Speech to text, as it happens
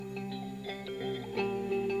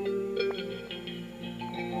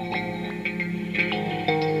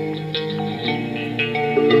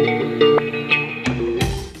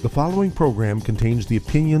following program contains the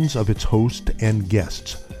opinions of its host and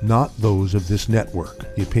guests, not those of this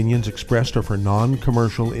network. The opinions expressed are for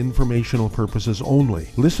non-commercial informational purposes only.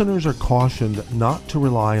 Listeners are cautioned not to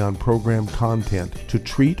rely on program content to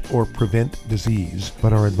treat or prevent disease,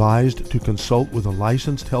 but are advised to consult with a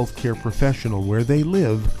licensed healthcare professional where they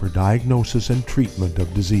live for diagnosis and treatment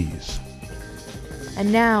of disease.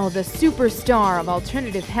 And now, the superstar of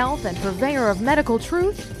alternative health and purveyor of medical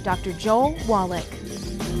truth, Dr. Joel Wallach.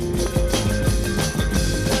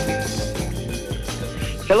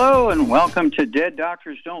 Hello and welcome to Dead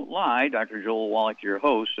Doctors Don't Lie. Dr. Joel Wallach, your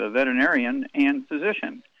host, a veterinarian and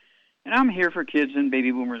physician. And I'm here for kids and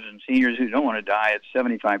baby boomers and seniors who don't want to die at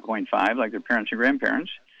 75.5 like their parents and grandparents.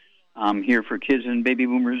 I'm here for kids and baby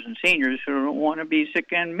boomers and seniors who don't want to be sick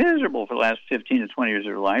and miserable for the last 15 to 20 years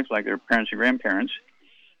of their life like their parents and grandparents.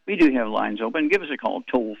 We do have lines open. Give us a call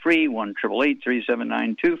toll-free,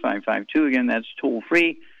 1-888-379-2552. Again, that's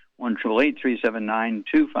toll-free,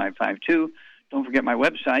 1-888-379-2552. Don't forget my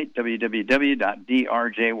website,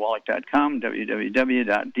 www.drjwallach.com,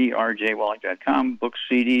 www.drjwallach.com, books,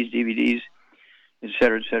 CDs, DVDs, et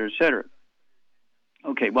cetera, et cetera, et cetera.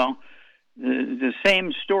 Okay, well, the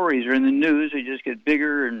same stories are in the news. They just get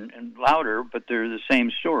bigger and louder, but they're the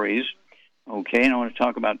same stories. Okay, and I want to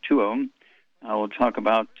talk about two of them. We'll talk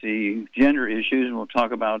about the gender issues, and we'll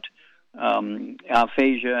talk about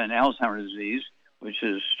aphasia and Alzheimer's disease, which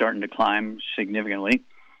is starting to climb significantly.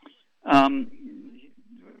 I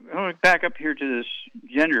want to back up here to this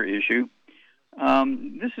gender issue.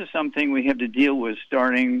 This is something we have to deal with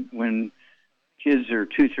starting when kids are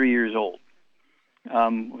 2-3 years old.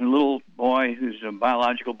 When a little boy who's a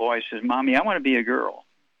biological boy says, "Mommy, I want to be a girl."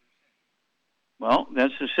 Well,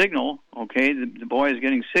 that's a signal, okay? The boy is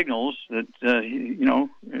getting signals that, and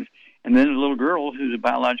then the little girl who's a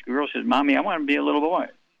biological girl says, "Mommy, I want to be a little boy."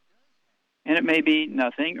 And it may be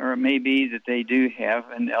nothing, or it may be that they do have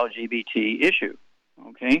an LGBT issue,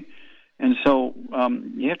 okay? And so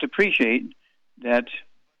you have to appreciate that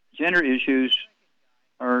gender issues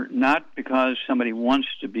are not because somebody wants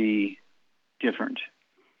to be different,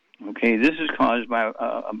 okay? This is caused by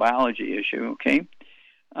a biology issue, okay?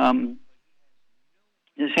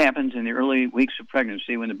 This happens in the early weeks of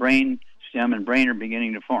pregnancy when the brain stem and brain are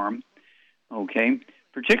beginning to form, okay?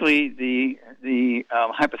 Particularly the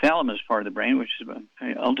hypothalamus part of the brain, which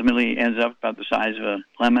ultimately ends up about the size of a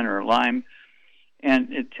lemon or a lime.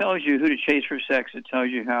 And it tells you who to chase for sex. It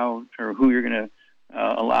tells you how or who you're going to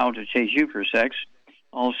allow to chase you for sex.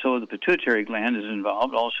 Also, the pituitary gland is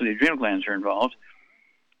involved. Also, the adrenal glands are involved.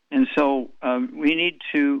 And so we need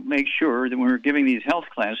to make sure that when we're giving these health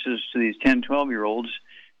classes to these 10, 12-year-olds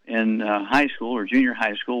in high school or junior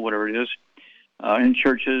high school, whatever it is, in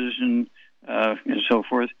churches and so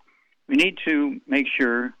forth, we need to make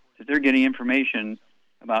sure that they're getting information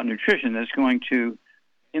about nutrition that's going to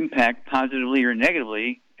impact positively or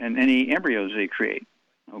negatively in any embryos they create,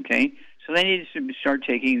 okay? So they need to start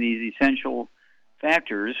taking these essential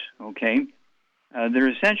factors, okay? They're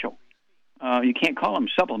essential. You can't call them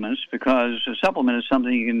supplements because a supplement is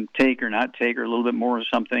something you can take or not take or a little bit more of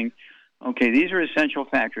something. Okay, these are essential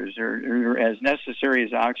factors. They're as necessary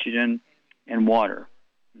as oxygen and water,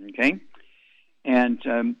 okay? And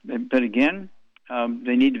but again,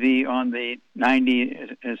 they need to be on the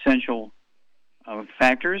 90 essential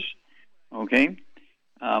factors, okay,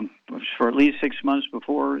 for at least 6 months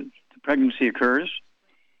before the pregnancy occurs.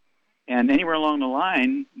 And anywhere along the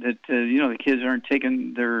line that, the kids aren't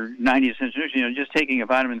taking their 90 essential nutrients, just taking a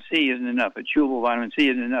vitamin C isn't enough. A chewable vitamin C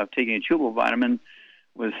isn't enough. Taking a chewable vitamin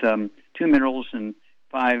with 2 minerals and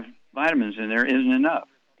 5 vitamins in there isn't enough.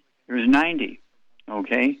 There's 90,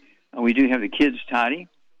 okay? We do have the kids' toddy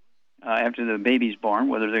after the baby's born,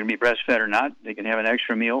 whether they're going to be breastfed or not. They can have an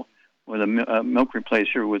extra meal with a milk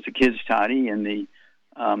replacer with the kids' toddy and the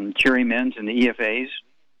Cherry Mints and the EFAs.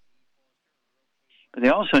 But they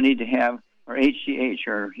also need to have our HGH,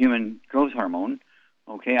 our human growth hormone.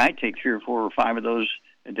 Okay, I take 3 or 4 or 5 of those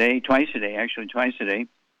a day, twice a day.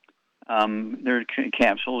 They're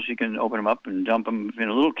capsules. You can open them up and dump them in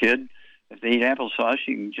a little kid. If they eat applesauce,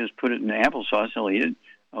 you can just put it in the applesauce. They'll eat it.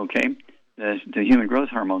 Okay, the human growth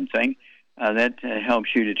hormone thing. That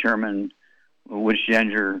helps you determine which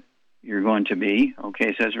gender you're going to be.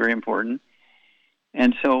 Okay, so that's very important.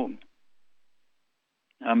 And so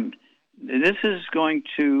this is going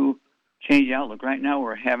to change outlook. Right now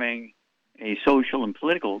we're having a social and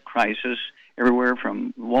political crisis everywhere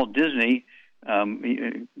from Walt Disney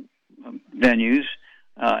venues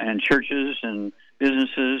and churches and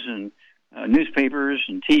businesses and newspapers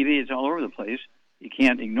and TV. It's all over the place. You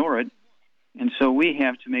can't ignore it. And so we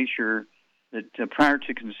have to make sure that prior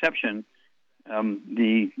to conception,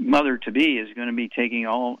 the mother-to-be is going to be taking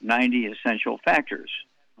all 90 essential factors,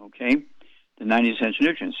 okay? The 90 essential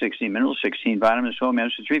nutrients, 16 minerals, 16 vitamins, 12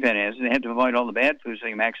 omega-3 fatty acids. They have to avoid all the bad foods so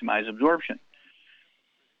they can maximize absorption.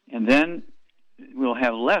 And then we'll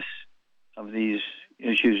have less of these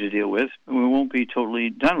issues to deal with, but we won't be totally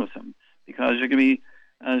done with them because there are going to be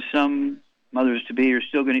some mothers-to-be are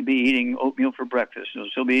still going to be eating oatmeal for breakfast. They'll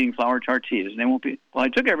still be eating flour tortillas. And they won't be, well, I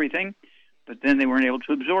took everything, but then they weren't able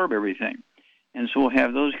to absorb everything. And so we'll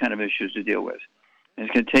have those kind of issues to deal with. And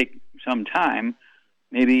it's going to take some time,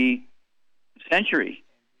 maybe a century,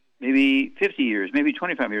 maybe 50 years, maybe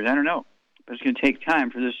 25 years, I don't know. But it's going to take time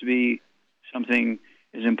for this to be something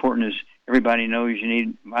as important as everybody knows you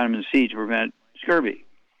need vitamin C to prevent scurvy.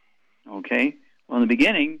 Okay? Well, in the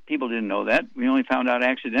beginning, people didn't know that. We only found out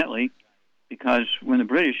accidentally because when the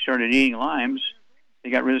British started eating limes, they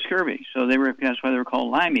got rid of scurvy. So that's why they were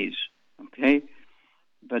called limeys. Okay?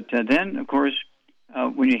 But then, of course,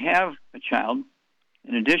 when you have a child,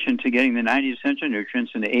 in addition to getting the 90 essential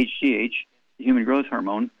nutrients and the HGH, the human growth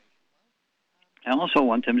hormone, I also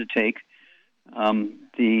want them to take the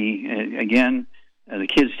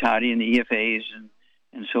Kids Toddy and the EFAs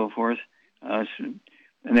and so forth. And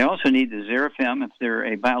they also need the Xerafem if they're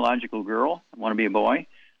a biological girl and want to be a boy.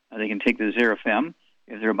 They can take the Xerafem.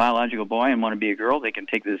 If they're a biological boy and want to be a girl, they can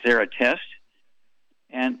take the Xeratest.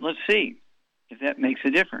 And let's see if that makes a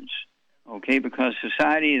difference, okay? Because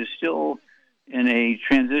society is still in a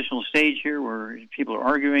transitional stage here where people are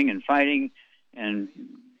arguing and fighting and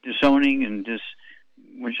disowning and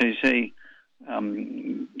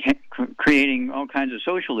creating all kinds of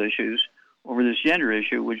social issues over this gender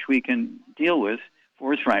issue, which we can deal with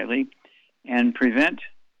forthrightly and prevent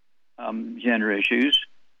gender issues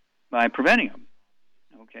by preventing them,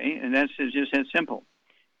 okay? And that's just that simple.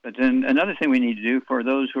 But then another thing we need to do for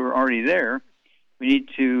those who are already there, we need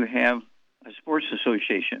to have a sports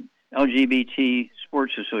association, LGBT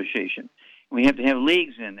sports association. We have to have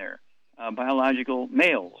leagues in there, biological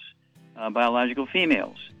males, biological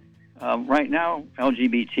females. Right now,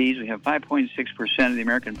 LGBTs, we have 5.6% of the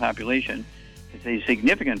American population. It's a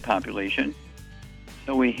significant population.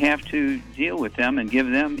 So we have to deal with them and give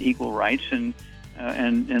them equal rights and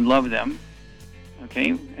love them.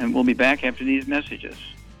 Okay? And we'll be back after these messages.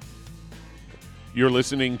 You're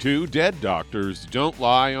listening to Dead Doctors Don't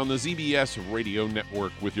Lie on the ZBS Radio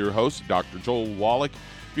Network with your host, Dr. Joel Wallach.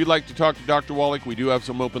 If you'd like to talk to Dr. Wallach, we do have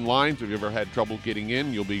some open lines. If you've ever had trouble getting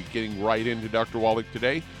in, you'll be getting right into Dr. Wallach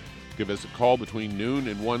today. Give us a call between noon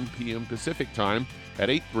and 1 p.m. Pacific Time at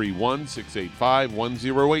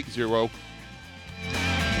 831-685-1080.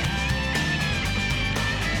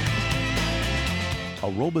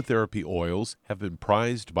 Aromatherapy oils have been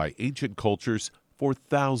prized by ancient cultures for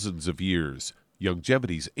thousands of years.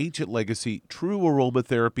 Youngevity's ancient legacy, True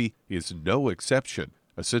Aromatherapy, is no exception.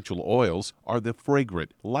 Essential oils are the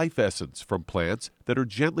fragrant life essence from plants that are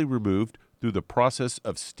gently removed through the process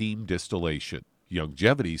of steam distillation.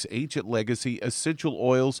 Youngevity's ancient legacy essential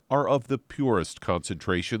oils are of the purest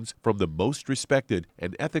concentrations from the most respected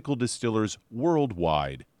and ethical distillers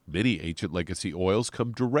worldwide. Many ancient legacy oils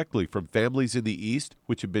come directly from families in the East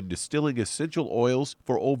which have been distilling essential oils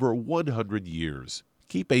for over 100 years.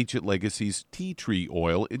 Keep Ancient Legacy's tea tree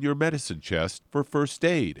oil in your medicine chest for first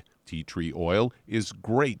aid. Tea tree oil is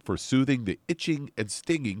great for soothing the itching and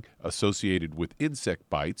stinging associated with insect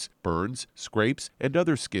bites, burns, scrapes, and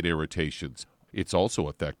other skin irritations. It's also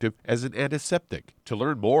effective as an antiseptic. To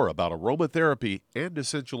learn more about aromatherapy and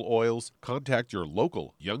essential oils, contact your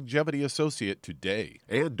local Youngevity associate today.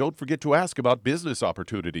 And don't forget to ask about business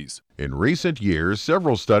opportunities. In recent years,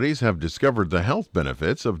 several studies have discovered the health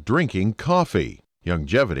benefits of drinking coffee.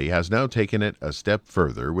 Youngevity has now taken it a step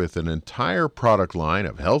further with an entire product line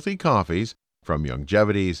of healthy coffees from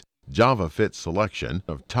Youngevity's JavaFit selection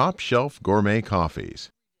of top-shelf gourmet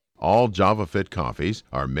coffees. All JavaFit coffees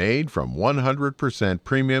are made from 100%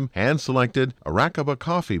 premium hand-selected Arabica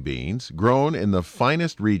coffee beans grown in the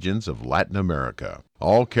finest regions of Latin America,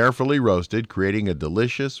 all carefully roasted, creating a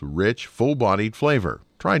delicious, rich, full-bodied flavor.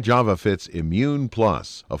 Try JavaFit's Immune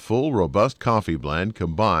Plus, a full, robust coffee blend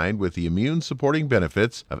combined with the immune-supporting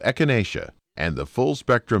benefits of echinacea and the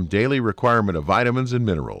full-spectrum daily requirement of vitamins and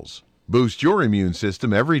minerals. Boost your immune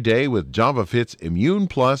system every day with JavaFit's Immune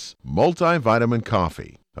Plus multivitamin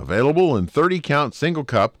coffee. Available in 30-count single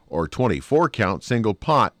cup or 24-count single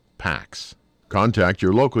pot packs. Contact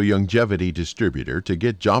your local Youngevity distributor to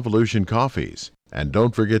get Javalution coffees. And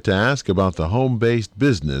don't forget to ask about the home-based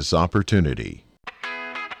business opportunity.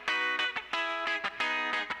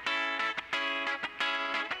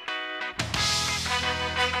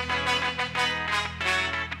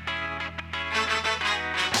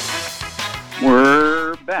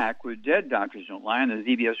 back with Dead Doctors Don't Lie on the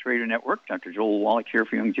ZBS Radio Network. Dr. Joel Wallach here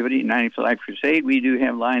for Youngevity 90 for Life Crusade. We do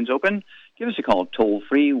have lines open. Give us a call,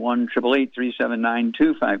 toll-free,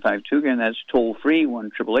 1-888-379-2552. Again, that's toll-free,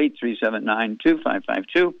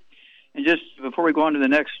 1-888-379-2552. And just before we go on to the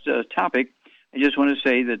next topic, I just want to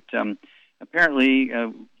say that apparently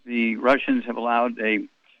the Russians have allowed a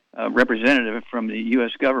representative from the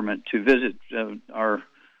U.S. government to visit our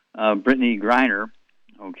Brittany Griner,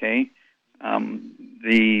 okay,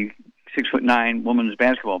 the 6'9" women's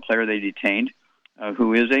basketball player they detained,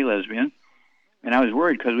 who is a lesbian. And I was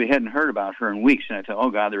worried because we hadn't heard about her in weeks, and I thought, oh,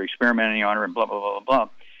 God, they're experimenting on her and blah, blah, blah, blah, blah.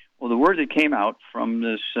 Well, the word that came out from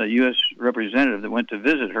this U.S. representative that went to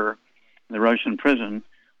visit her in the Russian prison,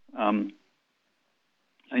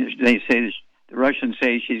 they say, the Russians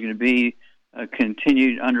say she's going to be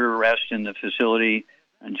continued under arrest in the facility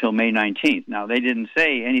until May 19th. Now, they didn't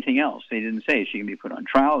say anything else. They didn't say she can be put on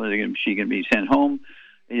trial, she can be sent home.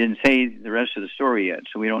 They didn't say the rest of the story yet,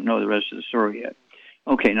 so we don't know the rest of the story yet.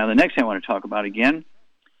 Okay, now the next thing I want to talk about again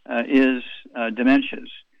is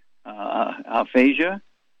dementias. Aphasia,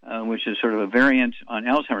 which is sort of a variant on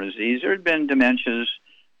Alzheimer's disease. There had been dementias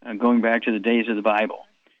going back to the days of the Bible,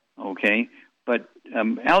 okay? But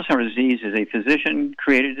Alzheimer's disease is a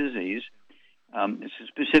physician-created disease. It's a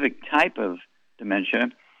specific type of dementia.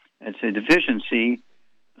 It's a deficiency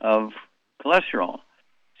of cholesterol.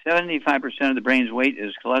 75% of the brain's weight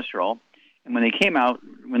is cholesterol. And when they came out,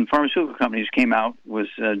 when pharmaceutical companies came out with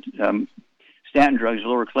statin drugs to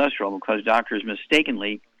lower cholesterol because doctors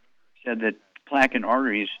mistakenly said that plaque in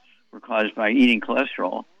arteries were caused by eating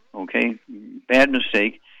cholesterol, okay, bad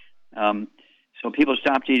mistake. So people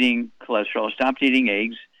stopped eating cholesterol, stopped eating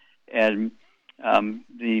eggs, and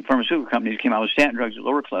the pharmaceutical companies came out with statin drugs that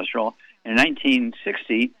lower cholesterol. In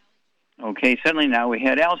 1960, okay, suddenly now we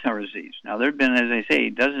had Alzheimer's disease. Now, there have been, as I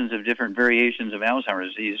say, dozens of different variations of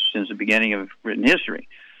Alzheimer's disease since the beginning of written history.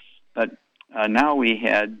 But now we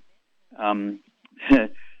had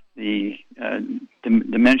the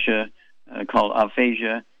dementia called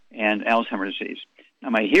aphasia and Alzheimer's disease.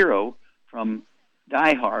 Now, my hero from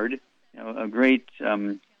Die Hard, a great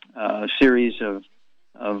series of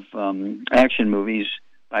action movies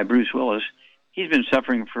by Bruce Willis, he's been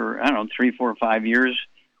suffering for, 3, 4, 5 years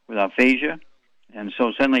with aphasia, and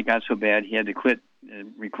so suddenly it got so bad he had to quit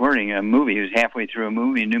recording a movie. He was halfway through a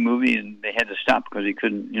new movie, and they had to stop because he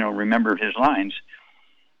couldn't, remember his lines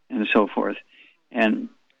and so forth. And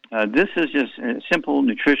this is just a simple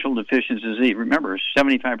nutritional deficiency disease. Remember,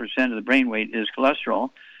 75% of the brain weight is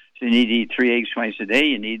cholesterol, so you need to eat 3 eggs twice a day.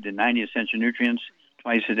 You need the 90 essential nutrients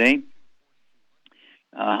twice a day.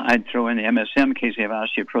 I'd throw in the MSM in case you have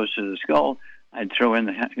osteoporosis of the skull. I'd throw in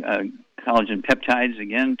the collagen peptides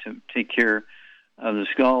again to take care of the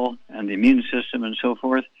skull and the immune system and so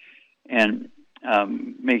forth, and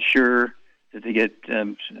make sure that they get,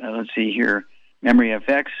 let's see here, Memory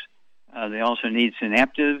FX. They also need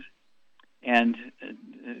Synaptive. And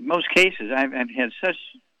in most cases, I've had such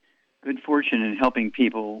good fortune in helping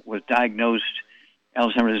people with diagnosed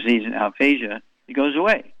Alzheimer's disease and aphasia, it goes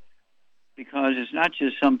away. Because it's not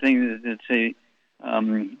just something that's a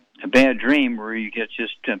bad dream where you get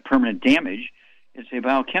just permanent damage. It's a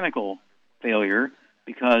biochemical failure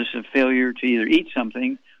because of failure to either eat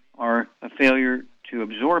something or a failure to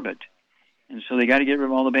absorb it. And so they got to get rid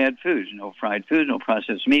of all the bad foods. No fried foods, no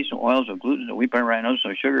processed meats, no oils, no gluten, no wheat, butter, rye, no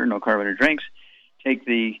sugar, no carbonated drinks. Take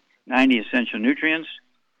the 90 essential nutrients.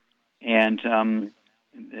 And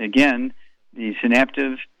again, the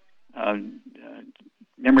Synaptive,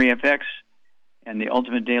 Memory FX, and the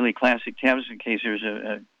Ultimate Daily Classic tablets in case there's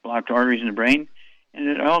a blocked arteries in the brain, and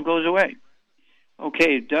it all goes away.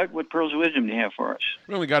 Okay, Doug, what pearls of wisdom do you have for us?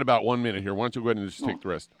 We only got about 1 minute here. Why don't you go ahead and just take the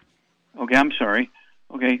rest? Okay, I'm sorry.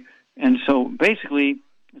 Okay, and so basically,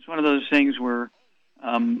 it's one of those things where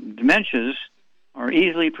dementias are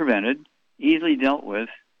easily prevented, easily dealt with,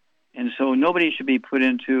 and so nobody should be put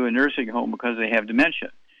into a nursing home because they have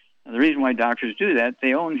dementia. Now, the reason why doctors do that,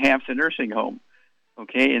 they own half the nursing home.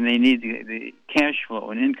 Okay, and they need the cash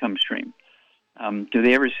flow and income stream. Do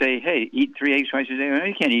they ever say, hey, eat 3 eggs twice a day? No,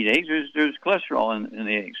 you can't eat eggs. There's cholesterol in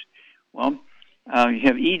the eggs. Well, you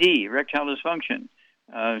have ED, erectile dysfunction.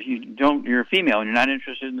 You're a female and you're not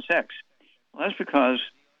interested in sex. Well, that's because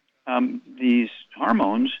these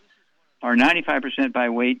hormones are 95% by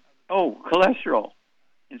weight, cholesterol.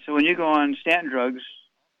 And so when you go on statin drugs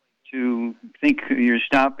to think you're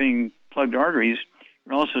stopping plugged arteries,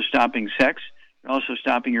 you're also stopping sex. You're also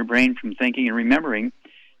stopping your brain from thinking and remembering.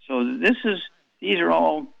 So these are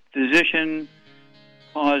all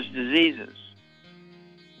physician-caused diseases.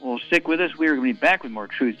 Well, stick with us. We are going to be back with more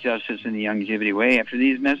Truth, Justice, and the Youngevity Way after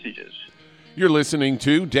these messages. You're listening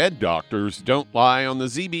to Dead Doctors Don't Lie on the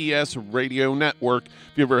ZBS Radio Network.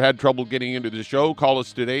 If you ever had trouble getting into the show, call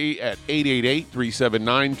us today at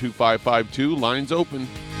 888-379-2552. Lines open.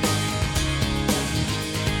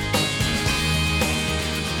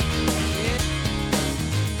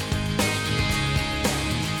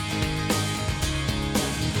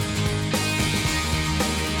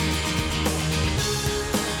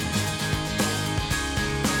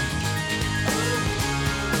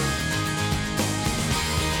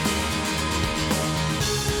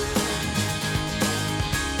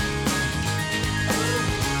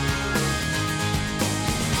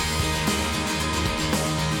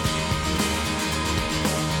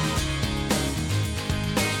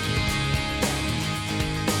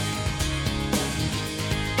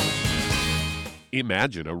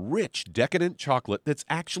 Imagine a rich, decadent chocolate that's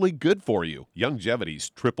actually good for you.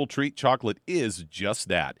 Youngevity's Triple Treat chocolate is just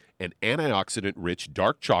that, an antioxidant-rich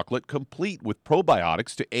dark chocolate complete with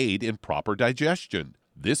probiotics to aid in proper digestion.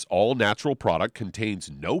 This all-natural product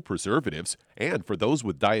contains no preservatives, and for those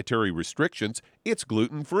with dietary restrictions, it's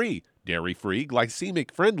gluten-free, dairy-free,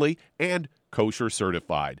 glycemic-friendly, and kosher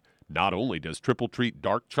certified. Not only does Triple Treat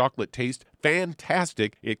dark chocolate taste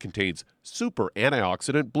fantastic, it contains super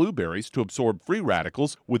antioxidant blueberries to absorb free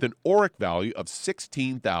radicals with an ORAC value of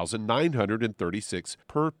 16,936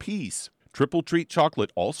 per piece. Triple Treat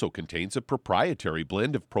chocolate also contains a proprietary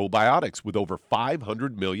blend of probiotics with over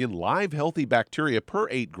 500 million live healthy bacteria per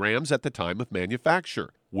 8 grams at the time of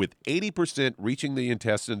manufacture, with 80% reaching the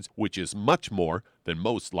intestines, which is much more than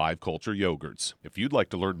most live culture yogurts. If you'd like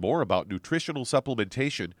to learn more about nutritional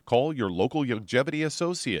supplementation, call your local Youngevity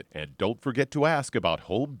associate, and don't forget to ask about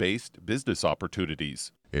home-based business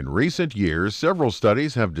opportunities. In recent years, several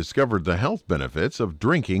studies have discovered the health benefits of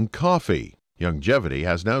drinking coffee. Youngevity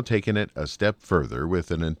has now taken it a step further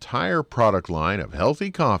with an entire product line of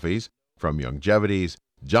healthy coffees from Youngevity's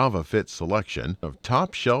JavaFit selection of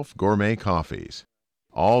top-shelf gourmet coffees.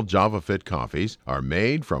 All JavaFit coffees are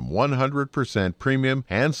made from 100% premium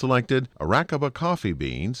hand-selected Arabica coffee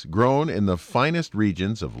beans grown in the finest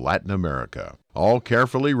regions of Latin America, all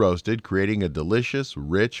carefully roasted, creating a delicious,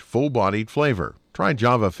 rich, full-bodied flavor. Try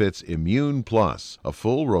JavaFit's Immune Plus, a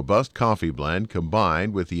full, robust coffee blend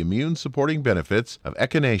combined with the immune-supporting benefits of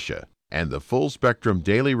echinacea and the full-spectrum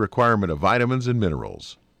daily requirement of vitamins and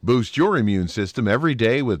minerals. Boost your immune system every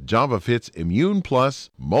day with JavaFit's Immune Plus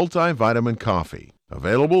multivitamin coffee.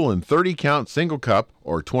 Available in 30-count single cup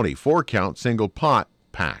or 24-count single pot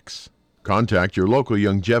packs. Contact your local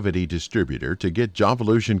Youngevity distributor to get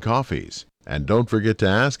Javalution coffees. And don't forget to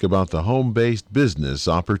ask about the home-based business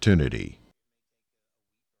opportunity.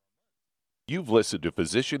 You've listened to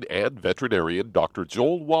physician and veterinarian Dr.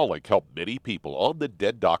 Joel Wallach help many people on the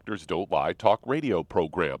Dead Doctors Don't Lie talk radio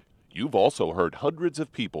program. You've also heard hundreds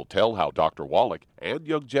of people tell how Dr. Wallach and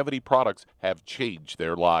Youngevity products have changed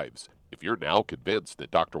their lives. If you're now convinced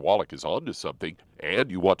that Dr. Wallach is onto something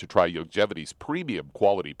and you want to try Youngevity's premium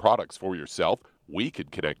quality products for yourself, we can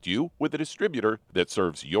connect you with a distributor that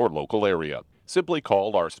serves your local area. Simply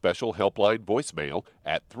call our special helpline voicemail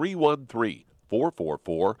at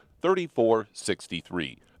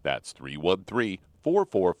 313-444-3463. That's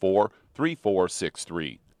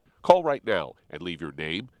 313-444-3463. Call right now and leave your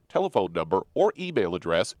name, telephone number, or email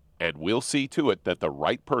address, and we'll see to it that the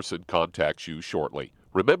right person contacts you shortly.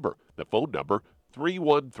 Remember, the phone number,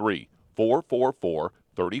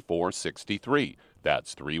 313-444-3463.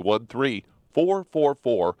 That's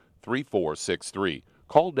 313-444-3463.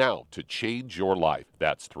 Call now to change your life.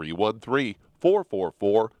 That's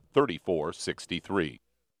 313-444-3463.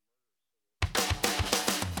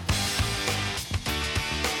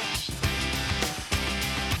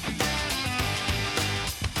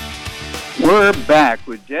 We're back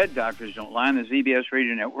with Dead Doctors Don't Lie on the ZBS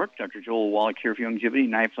Radio Network. Dr. Joel Wallach here for Youngevity,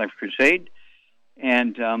 Knife Life Crusade.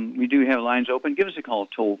 And we do have lines open. Give us a call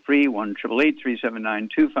toll-free,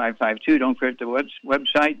 1-888-379-2552. Don't forget the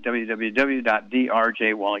website,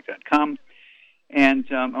 www.drjwallach.com. And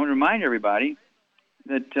I want to remind everybody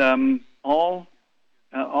that all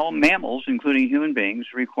mammals, including human beings,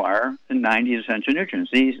 require the 90 essential nutrients.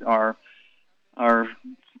 These are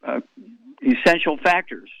essential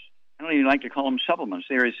factors. I don't even like to call them supplements.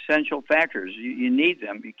 They're essential factors. You need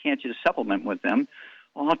them. You can't just supplement with them.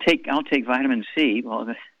 Well, I'll take vitamin C.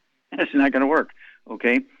 Well, that's not going to work,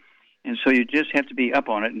 okay? And so you just have to be up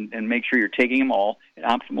on it and make sure you're taking them all at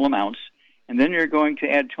optimal amounts. And then you're going to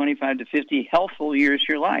add 25 to 50 healthful years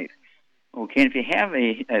to your life, okay? And if you have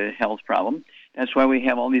a health problem, that's why we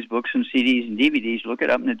have all these books and CDs and DVDs. Look it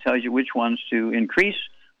up, and it tells you which ones to increase,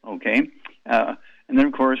 okay? And then,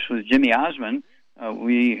 of course, with Jimmy Osmond,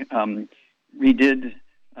 we redid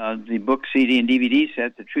the book, CD, and DVD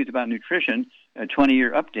set, The Truth About Nutrition, a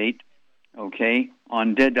 20-year update, okay,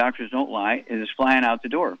 on Dead Doctors Don't Lie, is flying out the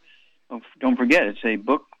door. Don't forget, it's a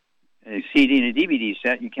book, a CD, and a DVD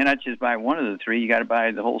set. You cannot just buy one of the three. You got to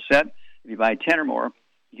buy the whole set. If you buy 10 or more,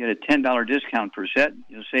 you get a $10 discount per set.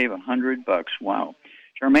 You'll save $100. Wow.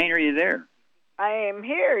 Charmaine, are you there? I am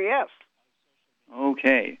here, yes.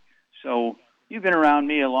 Okay. So you've been around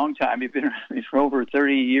me a long time. You've been around me for over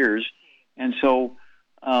 30 years. And so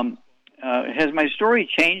has my story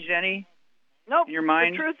changed any? Nope. In your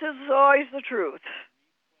mind? The truth is always the truth.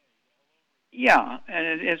 Yeah,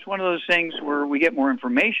 and it's one of those things where we get more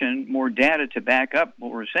information, more data to back up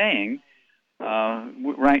what we're saying.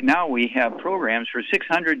 Right now we have programs for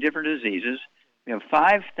 600 different diseases. We have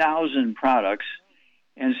 5,000 products.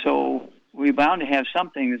 And so we're bound to have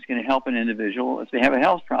something that's going to help an individual if they have a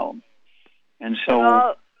health problem. And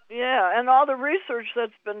so... and all the research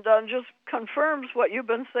that's been done just confirms what you've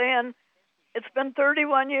been saying. It's been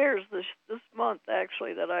 31 years this month,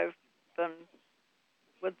 actually, that I've been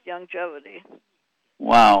with Youngevity.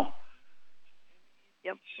 Wow.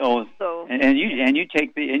 Yep. So and you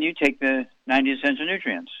take the 90 essential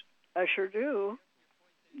nutrients. I sure do.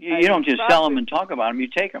 You don't just sell them and talk about them. You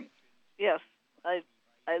take them. Yes, I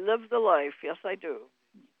live the life. Yes, I do.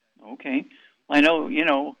 Okay. Well, I know.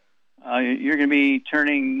 You're going to be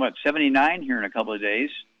turning 79 here in a couple of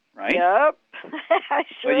days, right? Yep. I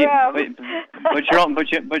sure am. But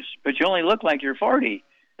you only look like you're 40.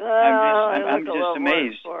 I'm just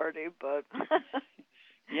amazed. 40, but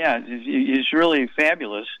yeah, it's really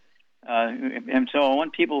fabulous. And so I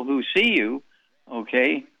want people who see you,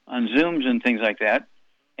 okay, on Zooms and things like that.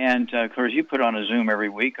 And of course, you put on a Zoom every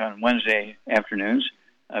week on Wednesday afternoons.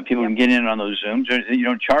 People can get in on those Zooms. You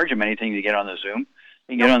don't charge them anything to get on the Zoom.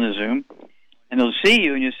 They get on the Zoom, and they'll see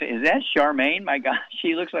you, and you say, "Is that Charmaine? My God,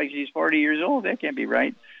 she looks like she's 40 years old. That can't be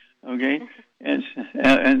right." Okay, and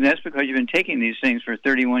that's because you've been taking these things for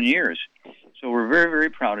 31 years. So we're very, very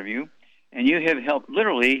proud of you, and you have helped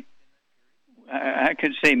literally, I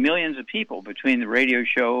could say, millions of people between the radio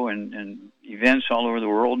show and events all over the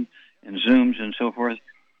world and Zooms and so forth.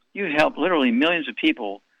 You've helped literally millions of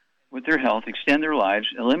people with their health, extend their lives,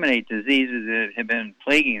 eliminate diseases that have been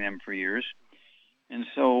plaguing them for years. And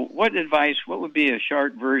so what would be a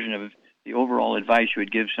short version of the overall advice you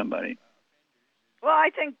would give somebody? Well, I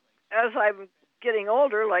think as I'm getting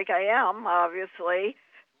older, like I am, obviously,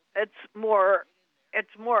 it's more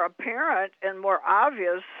apparent and more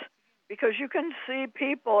obvious because you can see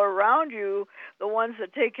people around you, the ones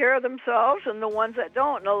that take care of themselves and the ones that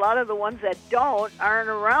don't. And a lot of the ones that don't aren't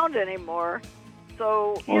around anymore.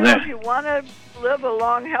 So, if you want to live a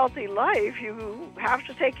long, healthy life, you have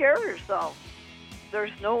to take care of yourself.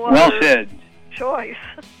 There's no other choice.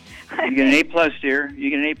 You get an A+, dear. You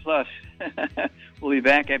get an A+. We'll be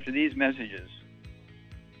back after these messages.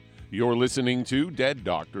 You're listening to Dead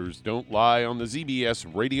Doctors Don't Lie on the ZBS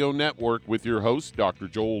Radio Network with your host, Dr.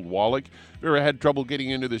 Joel Wallach. If you ever had trouble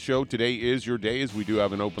getting into the show, today is your day, as we do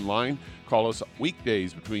have an open line. Call us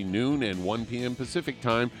weekdays between noon and 1 p.m. Pacific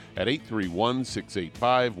Time at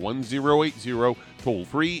 831-685-1080. Toll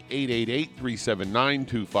free,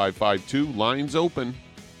 888-379-2552. Lines open.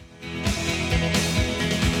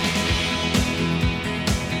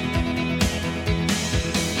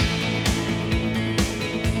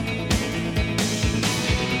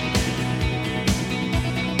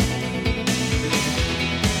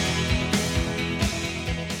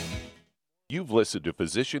 You've listened to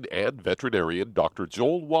physician and veterinarian Dr.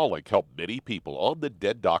 Joel Wallach help many people on the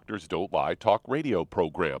Dead Doctors Don't Lie talk radio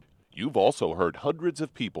program. You've also heard hundreds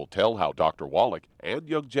of people tell how Dr. Wallach and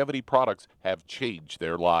Youngevity products have changed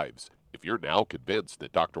their lives. If you're now convinced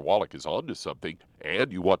that Dr. Wallach is onto something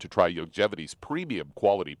and you want to try Youngevity's premium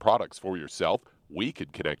quality products for yourself, we can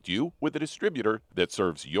connect you with a distributor that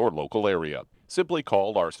serves your local area. Simply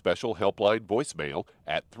call our special helpline voicemail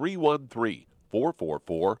at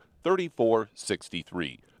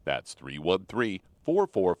 313-444-3463. That's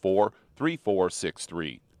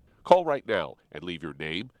 313-444-3463. Call right now and leave your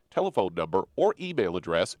name, telephone number, or email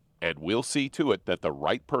address, and we'll see to it that the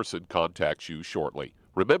right person contacts you shortly.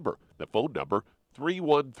 Remember, the phone number,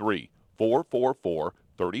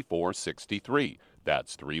 313-444-3463.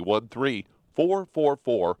 That's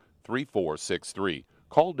 313-444-3463.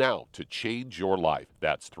 Call now to change your life.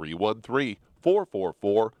 That's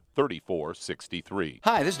 313-444-3463.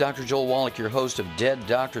 Hi, this is Dr. Joel Wallach, your host of Dead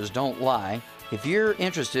Doctors Don't Lie. If you're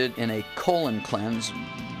interested in a colon cleanse,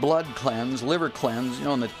 blood cleanse, liver cleanse,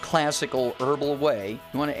 in the classical herbal way,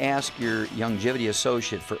 you want to ask your Youngevity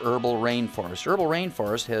associate for Herbal Rainforest. Herbal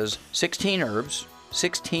Rainforest has 16 herbs,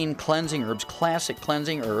 16 cleansing herbs, classic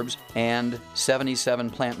cleansing herbs, and 77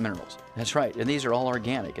 plant minerals. That's right, and these are all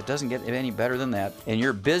organic. It doesn't get any better than that. In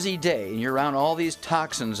your busy day, and you're around all these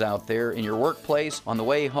toxins out there in your workplace, on the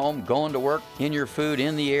way home, going to work, in your food,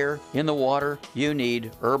 in the air, in the water, you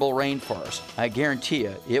need Herbal Rainforest. I guarantee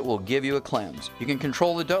you, it will give you a cleanse. You can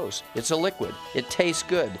control the dose. It's a liquid. It tastes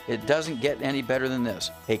good. It doesn't get any better than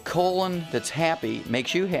this. A colon that's happy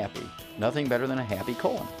makes you happy. Nothing better than a happy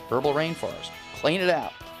colon. Herbal Rainforest. Clean it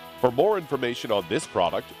out. For more information on this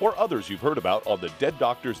product or others you've heard about on the Dead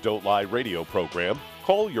Doctors Don't Lie radio program,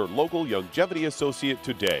 call your local Youngevity associate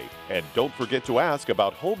today. And don't forget to ask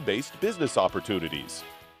about home-based business opportunities.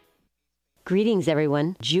 Greetings,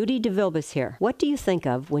 everyone. Judy DeVilbus here. What do you think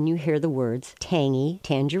of when you hear the words tangy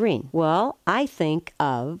tangerine? Well, I think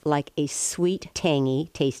of like a sweet, tangy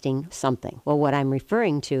tasting something. Well, what I'm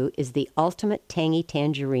referring to is the Ultimate Tangy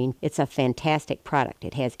Tangerine. It's a fantastic product.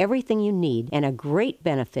 It has everything you need, and a great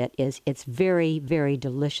benefit is it's very, very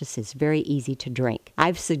delicious. It's very easy to drink.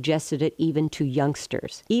 I've suggested it even to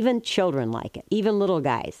youngsters. Even children like it. Even little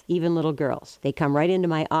guys. Even little girls. They come right into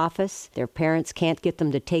my office. Their parents can't get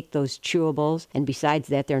them to take those chewables, and besides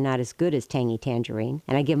that, they're not as good as Tangy Tangerine.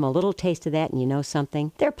 And I give them a little taste of that, and you know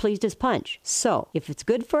something? They're pleased as punch. So, if it's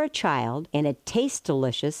good for a child and it tastes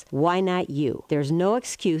delicious, why not you? There's no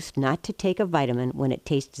excuse not to take a vitamin when it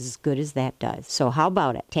tastes as good as that does. So how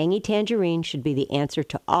about it? Tangy Tangerine should be the answer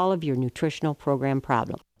to all of your nutritional program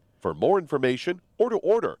problems. For more information or to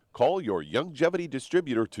order, call your Youngevity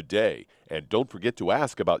distributor today. And don't forget to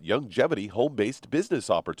ask about Youngevity home-based business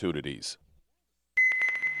opportunities.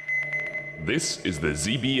 This is the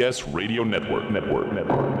ZBS Radio Network.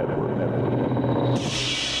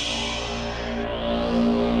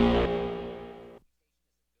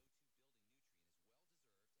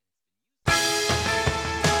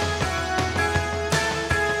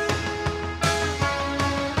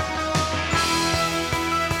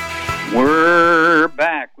 We're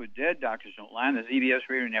back with Dead Doctors Don't Lie on the ZBS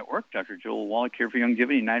Radio Network. Dr. Joel Wallach here for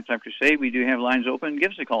Youngevity 95 Crusade. We do have lines open. Give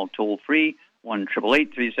us a call toll-free,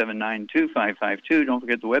 1-888-379-2552. Don't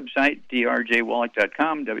forget the website,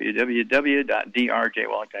 drjwallach.com,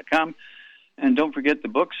 www.drjwallach.com. And don't forget the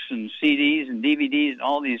books and CDs and DVDs and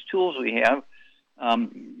all these tools we have.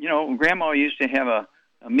 Grandma used to have a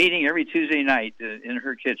meeting every Tuesday night in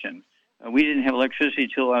her kitchen. We didn't have electricity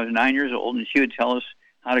until I was 9 years old, and she would tell us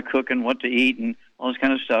how to cook and what to eat and all this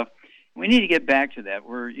kind of stuff. We need to get back to that,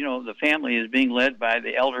 where, the family is being led by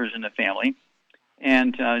the elders in the family.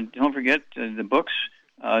 And don't forget the books.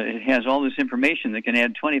 It has all this information that can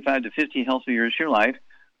add 25 to 50 healthy years to your life.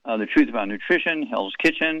 The Truth About Nutrition, Hell's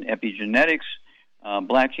Kitchen, Epigenetics,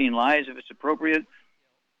 Black Gene Lies, if it's appropriate.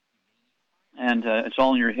 And it's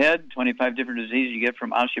all in your head, 25 different diseases you get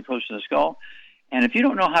from osteoporosis of the skull. And if you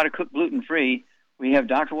don't know how to cook gluten-free, we have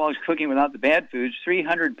Dr. Wallach's Cooking Without the Bad Foods,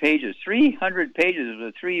 300 pages. 300 pages of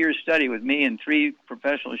a 3-year study with me and 3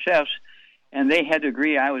 professional chefs. And they had to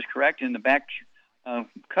agree I was correct in the back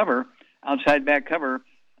cover, outside back cover.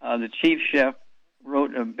 The chief chef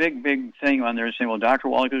wrote a big thing on there saying, well, Dr.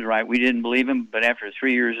 Wallach was right. We didn't believe him, but after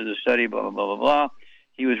 3 years of the study, blah, blah, blah, blah, blah,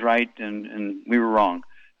 he was right and we were wrong.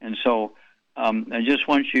 And so I just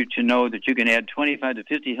want you to know that you can add 25 to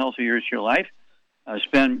 50 healthy years to your life,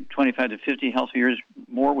 spend 25 to 50 healthy years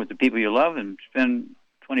more with the people you love, and spend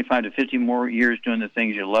 25 to 50 more years doing the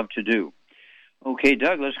things you love to do. Okay,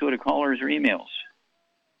 Doug, let's go to callers or emails.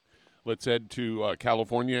 Let's head to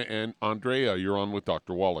California, and Andrea, you're on with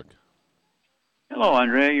Dr. Wallach. Hello,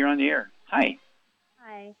 Andrea. You're on the air. Hi.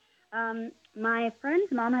 Hi. My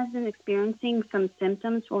friend's mom has been experiencing some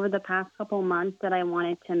symptoms over the past couple months that I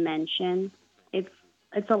wanted to mention. It's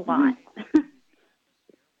a lot.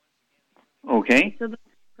 Okay. So the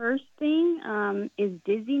first thing is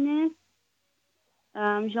dizziness.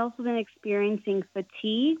 She's also been experiencing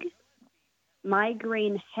fatigue,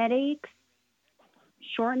 migraine headaches,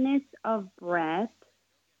 shortness of breath.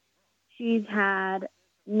 She's had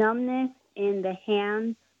numbness in the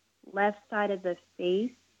hands, left side of the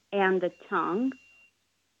face, and the tongue.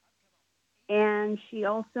 And she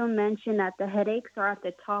also mentioned that the headaches are at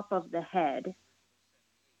the top of the head.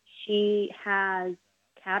 She has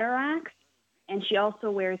cataracts, and she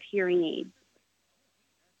also wears hearing aids.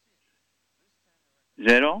 Is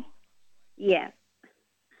that all? Yes.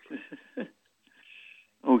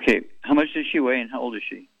 Okay. How much does she weigh, and how old is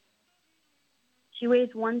she? She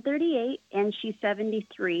weighs 138, and she's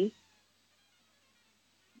 73.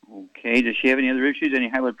 Okay. Does she have any other issues, any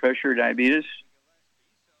high blood pressure or diabetes?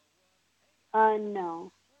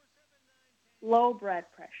 No. Low blood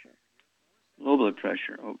pressure. Low blood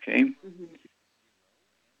pressure. Okay. Mm-hmm.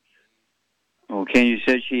 Okay, you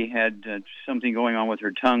said she had something going on with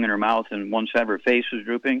her tongue and her mouth, and one side of her face was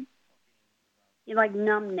drooping? Like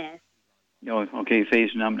numbness. Oh, okay, face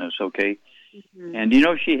numbness, okay. Mm-hmm. And do you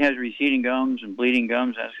know if she has receding gums and bleeding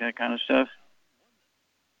gums, that kind of stuff?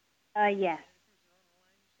 Yes.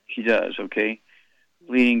 She does, okay.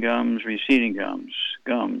 Bleeding gums, receding gums,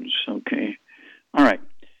 okay. All right.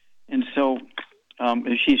 And so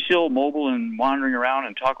is she still mobile and wandering around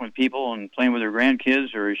and talking with people and playing with her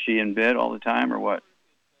grandkids, or is she in bed all the time, or what?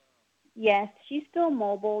 Yes, she's still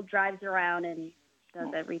mobile, drives around, and does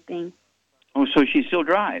everything. Oh, so she still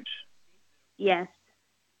drives? Yes.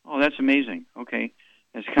 Oh, that's amazing. Okay.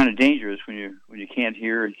 That's kind of dangerous when you can't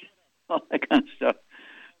hear and all that kind of stuff.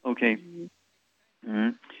 Okay. Mm-hmm.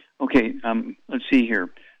 Okay, let's see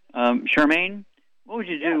here. Charmaine, what would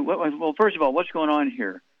you do? Well, first of all, what's going on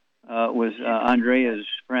here with Andrea's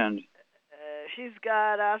friend? She's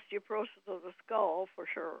got osteoporosis of the skull, for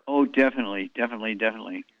sure. Oh, definitely.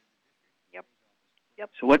 Yep.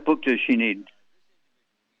 So what book does she need?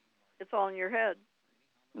 It's all in your head.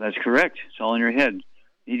 That's correct. It's all in your head.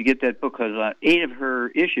 You need to get that book because 8 of her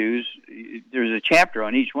issues, there's a chapter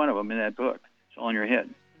on each one of them in that book. It's all in your head.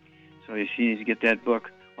 So she needs to get that book.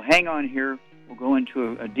 Well, hang on here. We'll go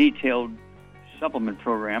into a detailed supplement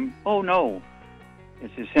program. Oh, no.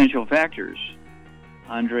 It's Essential Factors.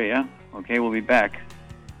 Andrea, okay, we'll be back.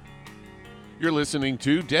 You're listening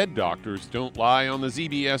to Dead Doctors Don't Lie on the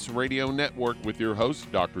ZBS Radio Network with your host,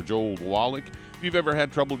 Dr. Joel Wallach. If you've ever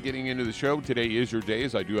had trouble getting into the show, today is your day,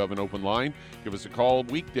 as I do have an open line. Give us a call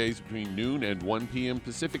weekdays between noon and 1 p.m.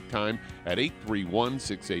 Pacific Time at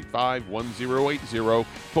 831-685-1080.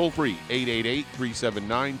 Toll free,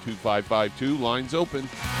 888-379-2552. Lines open.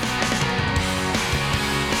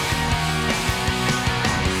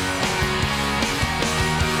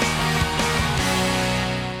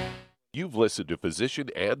 You've listened to physician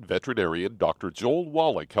and veterinarian Dr. Joel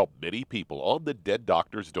Wallach help many people on the Dead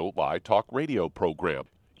Doctors Don't Lie talk radio program.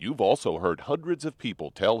 You've also heard hundreds of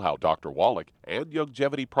people tell how Dr. Wallach and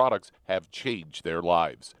Youngevity products have changed their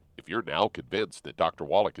lives. If you're now convinced that Dr.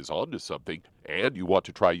 Wallach is onto something and you want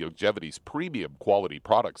to try Youngevity's premium quality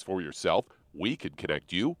products for yourself, we can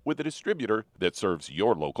connect you with a distributor that serves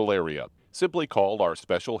your local area. Simply call our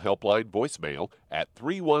special helpline voicemail at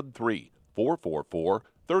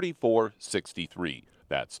 313-444-3463.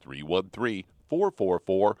 That's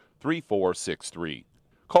 313-444-3463.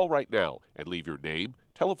 Call right now and leave your name,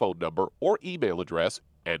 telephone number, or email address,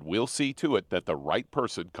 and we'll see to it that the right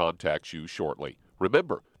person contacts you shortly.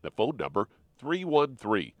 Remember, the phone number,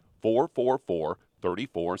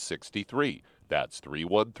 313-444-3463. That's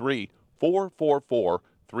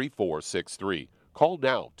 313-444-3463. Call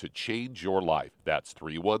now to change your life. That's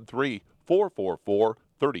 313-444-3463.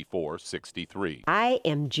 3463. I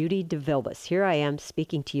am Judy DeVilbus. Here I am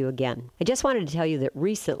speaking to you again. I just wanted to tell you that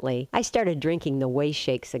recently I started drinking the Whey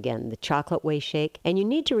Shakes again, the chocolate Whey Shake. And you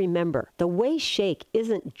need to remember, the Whey Shake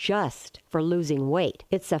isn't just for losing weight.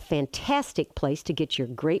 It's a fantastic place to get your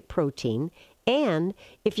great protein. And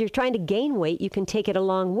if you're trying to gain weight, you can take it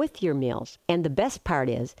along with your meals. And the best part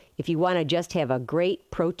is, if you want to just have a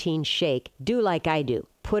great protein shake, do like I do.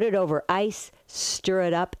 Put it over ice, stir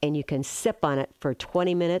it up, and you can sip on it for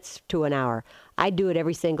 20 minutes to an hour. I do it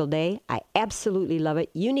every single day. I absolutely love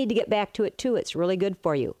it. You need to get back to it too. It's really good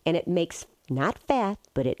for you. And it makes not fat,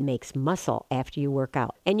 but it makes muscle after you work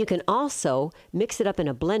out. And you can also mix it up in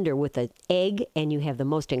a blender with an egg, and you have the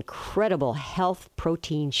most incredible health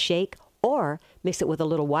protein shake. Or mix it with a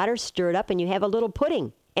little water, stir it up, and you have a little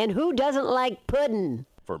pudding. And who doesn't like pudding?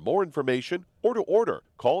 For more information or to order,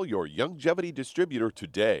 call your Youngevity distributor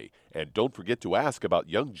today. And don't forget to ask about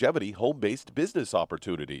Youngevity home-based business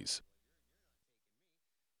opportunities.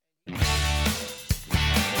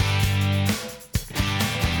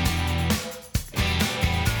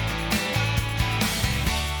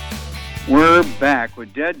 We're back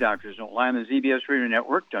with Dead Doctors Don't Lie on the ZBS Radio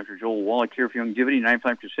Network. Dr. Joel Wallach here for Youngevity,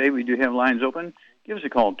 95 Crusade. We do have lines open. Give us a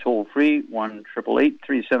call toll-free,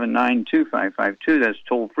 1-888-379-2552. That's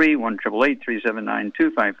toll-free,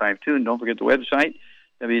 1-888-379-2552. And don't forget the website,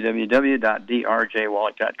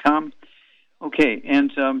 www.drjwallach.com. Okay,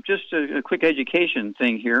 and just a quick education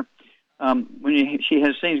thing here. She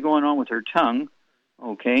has things going on with her tongue,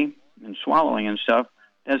 okay, and swallowing and stuff.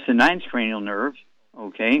 That's the 9th cranial nerve,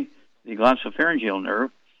 okay, the glossopharyngeal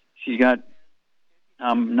nerve. She's got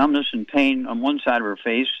numbness and pain on one side of her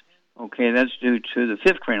face. Okay, that's due to the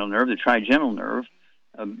 5th cranial nerve, the trigeminal nerve.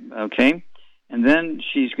 Okay, and then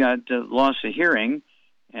she's got loss of hearing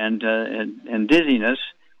and dizziness.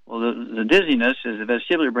 Well, the dizziness is the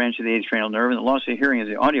vestibular branch of the 8th cranial nerve, and the loss of hearing is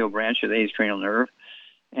the audio branch of the 8th cranial nerve.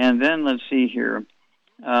 And then let's see here.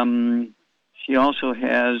 She also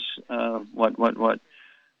has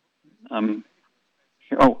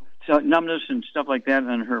so numbness and stuff like that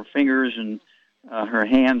on her fingers and her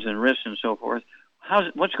hands and wrists and so forth.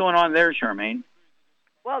 What's going on there, Charmaine?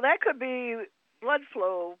 Well, that could be blood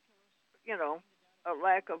flow, a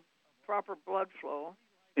lack of proper blood flow.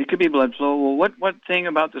 It could be blood flow. Well, what thing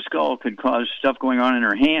about the skull could cause stuff going on in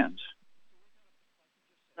her hands?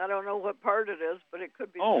 I don't know what part it is, but it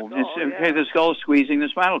could be the skull. The skull squeezing the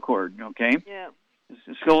spinal cord, okay? Yeah.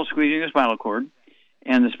 The skull squeezing the spinal cord,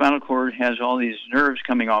 and the spinal cord has all these nerves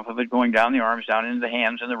coming off of it, going down the arms, down into the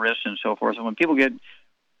hands and the wrists and so forth. And when people get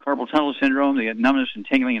carpal tunnel syndrome, they get numbness and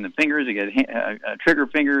tingling in the fingers, they get trigger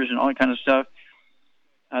fingers and all that kind of stuff.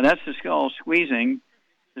 That's the skull squeezing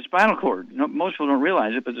the spinal cord. Most people don't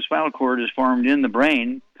realize it, but the spinal cord is formed in the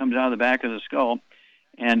brain, comes out of the back of the skull,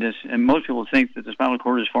 and most people think that the spinal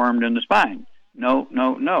cord is formed in the spine. No.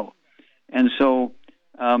 And so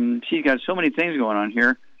she's got so many things going on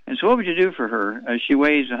here. And so what would you do for her? She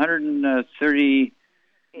weighs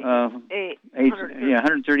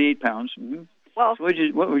 138 pounds. Mm-hmm. Well, so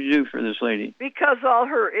what would you do for this lady? Because all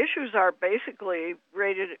her issues are basically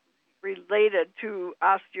related to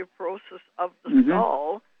osteoporosis of the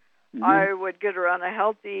skull, I would get her on a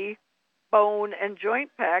healthy bone and joint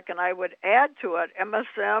pack, and I would add to it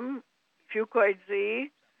MSM, Fucoid Z,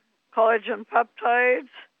 collagen peptides,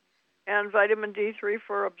 and vitamin D3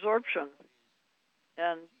 for absorption.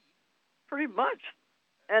 And pretty much.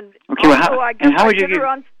 And okay, also, I get her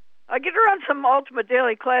on some Ultimate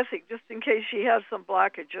Daily Classic just in case she has some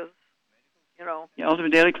blockages. Yeah,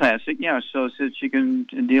 Ultimate Daily Classic, so that she can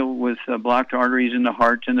deal with blocked arteries in the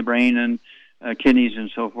heart and the brain and kidneys and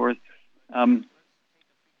so forth.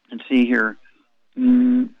 Let's see here.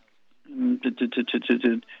 And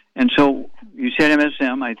so you said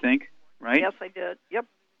MSM, I think, right? Yes, I did. Yep.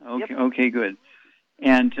 Okay, good.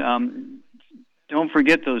 And don't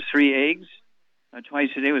forget those 3 eggs twice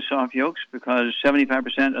a day with soft yolks, because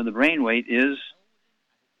 75% of the brain weight is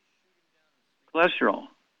cholesterol.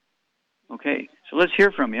 Okay, so let's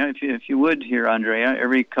hear from you. If you would here, Andrea,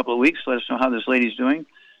 every couple of weeks, let us know how this lady's doing,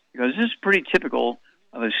 because this is pretty typical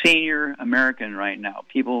of a senior American right now.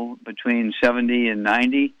 People between 70 and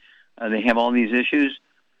 90, they have all these issues.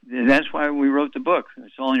 That's why we wrote the book.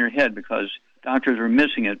 It's all in your head, because doctors were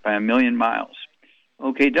missing it by a million miles.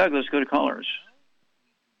 Okay, Doug, let's go to callers.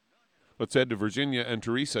 Let's head to Virginia. And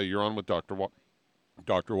Teresa, you're on with Dr. Wallach.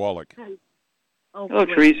 Hello,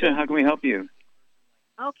 Teresa. How can we help you?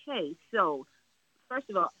 Okay, so first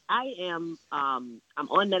of all, I'm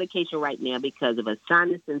on medication right now because of a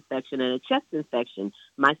sinus infection and a chest infection.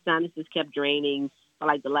 My sinuses kept draining for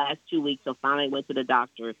like the last 2 weeks, so finally I went to the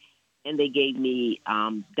doctor, and they gave me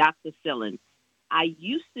doxycycline. I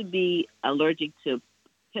used to be allergic to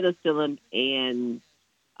penicillin and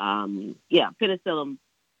penicillin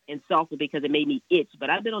and sulfur because it made me itch. But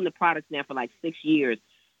I've been on the products now for like 6 years.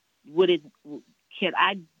 Can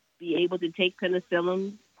I be able to take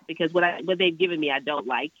penicillin? Because what they've given me, I don't